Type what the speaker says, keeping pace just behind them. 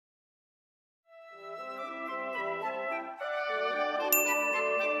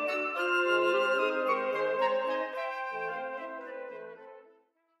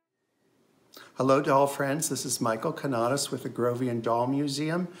Hello doll friends, this is Michael Kanadas with the Grovian Doll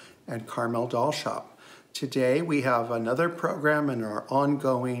Museum and Carmel Doll Shop. Today we have another program in our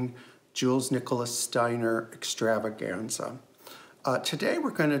ongoing Jules Nicholas Steiner extravaganza. Today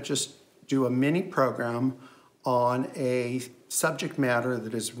we're going to just do a mini program on a subject matter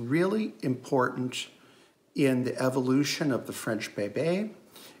that is really important in the evolution of the French Bébé,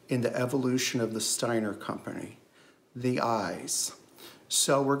 in the evolution of the Steiner Company, the eyes.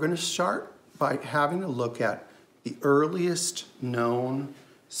 So we're going to start by having a look at the earliest known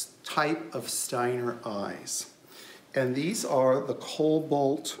type of Steiner eyes. And these are the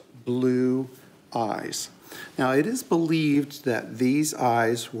cobalt blue eyes. Now it is believed that these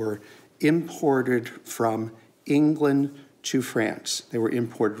eyes were imported from England to France. They were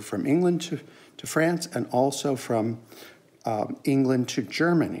imported from England to France and also from England to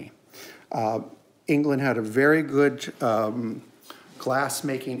Germany. England had a very good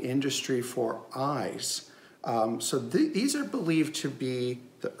glass-making industry for eyes. So these are believed to be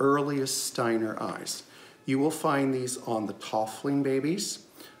the earliest Steiner eyes. You will find these on the Toffling babies,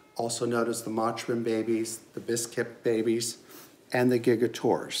 also known as the Machrin babies, the Biscuit babies, and the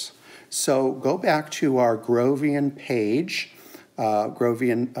Gigators. So go back to our Grovian page,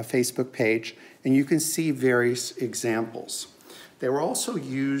 Grovian Facebook page, and you can see various examples. They were also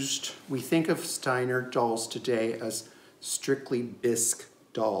used, we think of Steiner dolls today as strictly bisque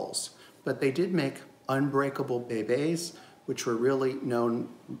dolls, but they did make unbreakable bébés, which were really known,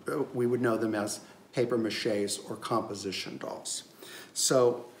 we would know them as paper maches or composition dolls.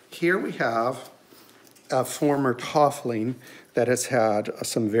 So here we have a former Toffling that has had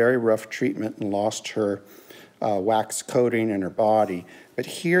some very rough treatment and lost her wax coating in her body. But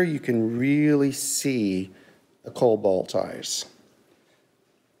here you can really see the cobalt eyes.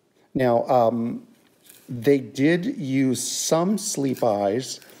 Now, they did use some sleep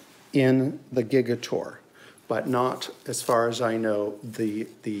eyes in the Gigator, but not, as far as I know, the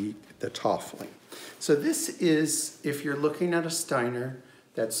Toffling. So this is, if you're looking at a Steiner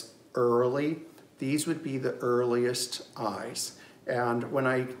that's early, these would be the earliest eyes. And when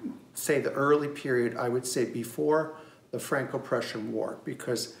I say the early period, I would say before the Franco-Prussian War,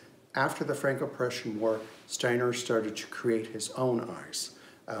 because after the Franco-Prussian War, Steiner started to create his own eyes,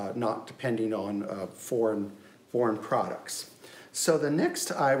 not depending on foreign products. So the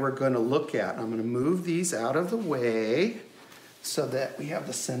next eye we're going to look at, I'm going to move these out of the way so that we have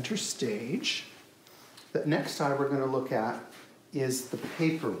the center stage. The next eye we're going to look at is the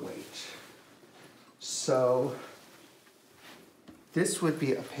paperweight. So this would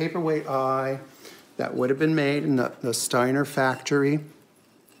be a paperweight eye that would have been made in the Steiner factory.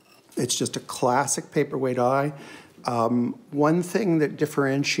 It's just a classic paperweight eye. One thing that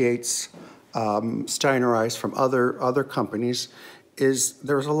differentiates Steiner eyes from other companies is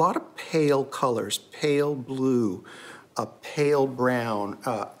there's a lot of pale colors, pale blue, pale brown,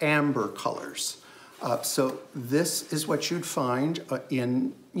 amber colors. So this is what you'd find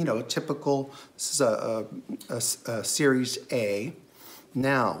in, a typical, this is a Series A.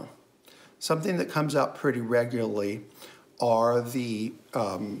 Now, something that comes out pretty regularly are the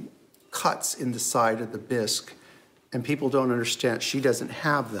cuts in the side of the bisque, and people don't understand, she doesn't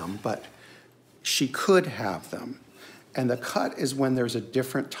have them, but she could have them. And the cut is when there's a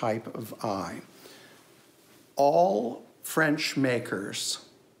different type of eye. All French makers,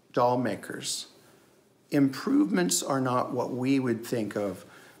 doll makers, improvements are not what we would think of,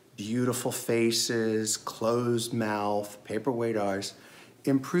 beautiful faces, closed mouth, paperweight eyes.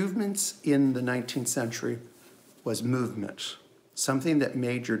 Improvements in the 19th century was movement, something that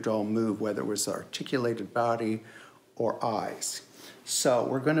made your doll move, whether it was articulated body or eyes. So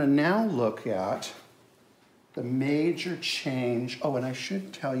we're going to now look at the major change. Oh, and I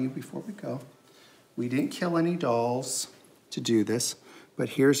should tell you before we go, we didn't kill any dolls to do this, but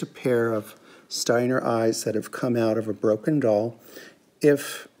here's a pair of Steiner eyes that have come out of a broken doll.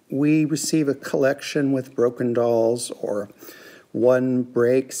 If we receive a collection with broken dolls or one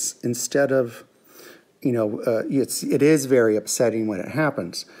breaks, instead of, it is very upsetting when it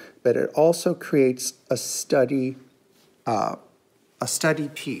happens, but it also creates a study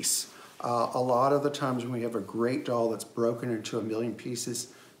piece. A lot of the times when we have a great doll that's broken into a million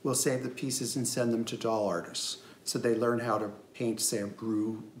pieces, we'll save the pieces and send them to doll artists. So they learn how to paint, say,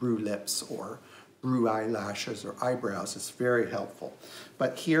 brew lips or brew eyelashes or eyebrows. It's very helpful.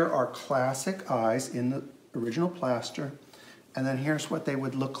 But here are classic eyes in the original plaster. And then here's what they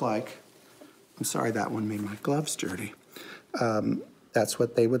would look like. I'm sorry, that one made my gloves dirty. That's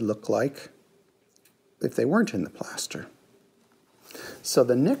what they would look like if they weren't in the plaster. So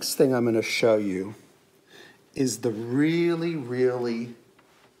the next thing I'm going to show you is the really, really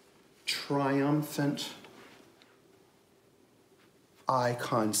triumphant eye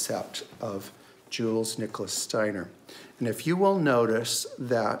concept of Jules Nicholas Steiner. And if you will notice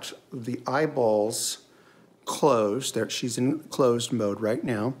that the eyeballs closed, that she's in closed mode right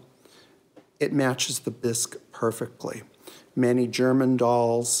now, it matches the bisque perfectly. Many German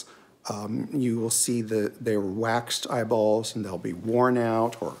dolls, you will see they're waxed eyeballs and they'll be worn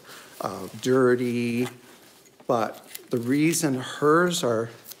out or dirty, but the reason hers are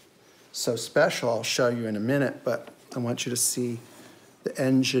so special, I'll show you in a minute, but I want you to see the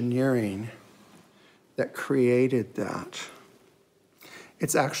engineering that created that.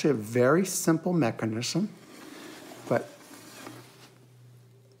 It's actually a very simple mechanism, but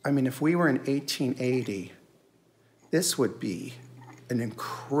I mean, if we were in 1880, this would be an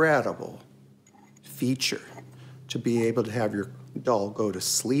incredible feature to be able to have your doll go to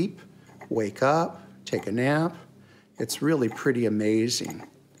sleep, wake up, take a nap. It's really pretty amazing.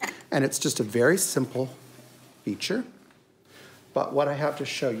 And it's just a very simple feature. But what I have to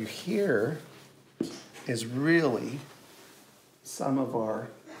show you here is really some of our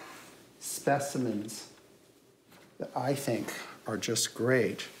specimens that I think are just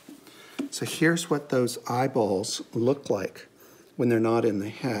great. So here's what those eyeballs look like when they're not in the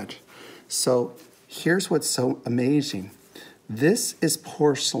head. So here's what's so amazing. This is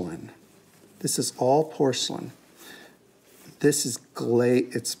porcelain. This is all porcelain. This is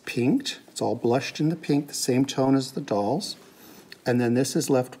it's pinked. It's all blushed into pink, the same tone as the dolls. And then this is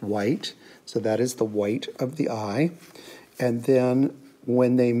left white. So that is the white of the eye. And then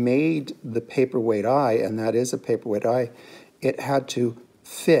when they made the paperweight eye, and that is a paperweight eye, it had to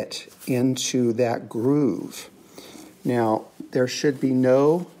fit into that groove. Now, there should be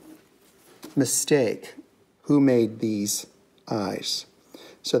no mistake who made these eyes.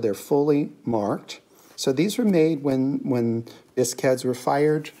 So they're fully marked. So these were made when bisque heads were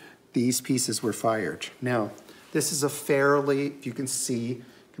fired. These pieces were fired. Now, this is a fairly, if you can see,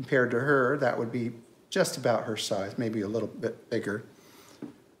 compared to her, that would be just about her size, maybe a little bit bigger.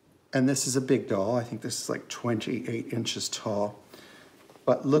 And this is a big doll. I think this is like 28 inches tall.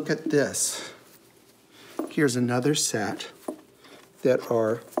 But look at this. Here's another set that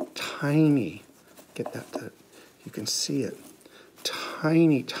are tiny. Get that, you can see it.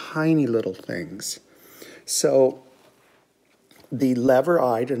 Tiny, tiny little things. So the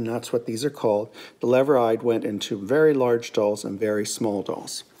lever-eyed, and that's what these are called, the lever-eyed went into very large dolls and very small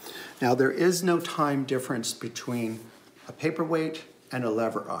dolls. Now, there is no time difference between a paperweight and a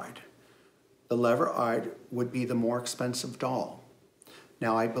lever-eyed. The lever-eyed would be the more expensive doll.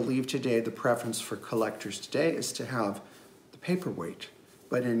 Now, I believe today the preference for collectors today is to have the paperweight,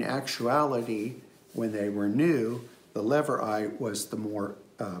 but in actuality, when they were new, the lever-eye was the more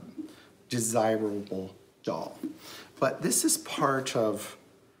desirable doll. But this is part of,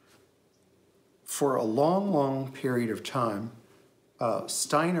 for a long, long period of time,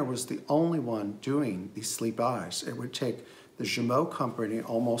 Steiner was the only one doing these sleep eyes. It would take the Jumeau company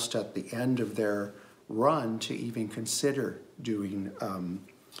almost at the end of their run to even consider doing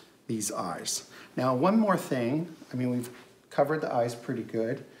these eyes. Now, one more thing. I mean, we've covered the eyes pretty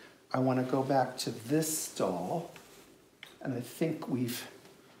good. I want to go back to this doll, and I think we've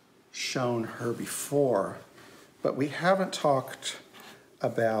shown her before, but we haven't talked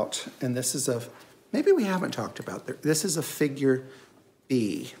about, and this is a, maybe we haven't talked about, this is a figure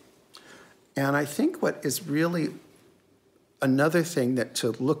B. And I think what is really another thing that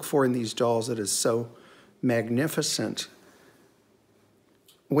to look for in these dolls that is so magnificent,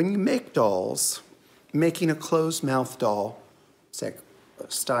 when you make dolls, making a closed mouth doll, say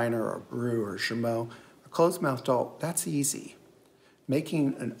Steiner or Bru or Jumeau, a closed mouth doll, that's easy.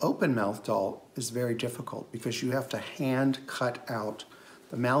 Making an open mouth doll is very difficult because you have to hand cut out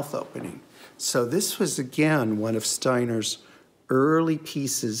the mouth opening. So this was again one of Steiner's early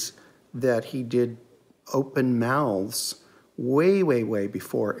pieces that he did open mouths way, way, way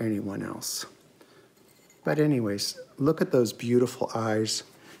before anyone else. But anyways, look at those beautiful eyes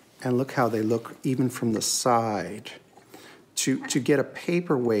and look how they look even from the side. To get a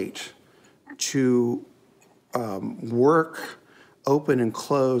paperweight to work open and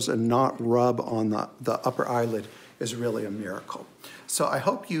close and not rub on the upper eyelid is really a miracle. So I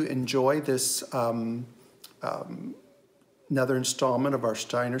hope you enjoy this another installment of our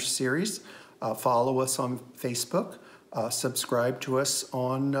Steiner series. Follow us on Facebook. Subscribe to us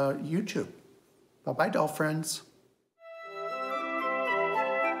on YouTube. Bye-bye, doll friends.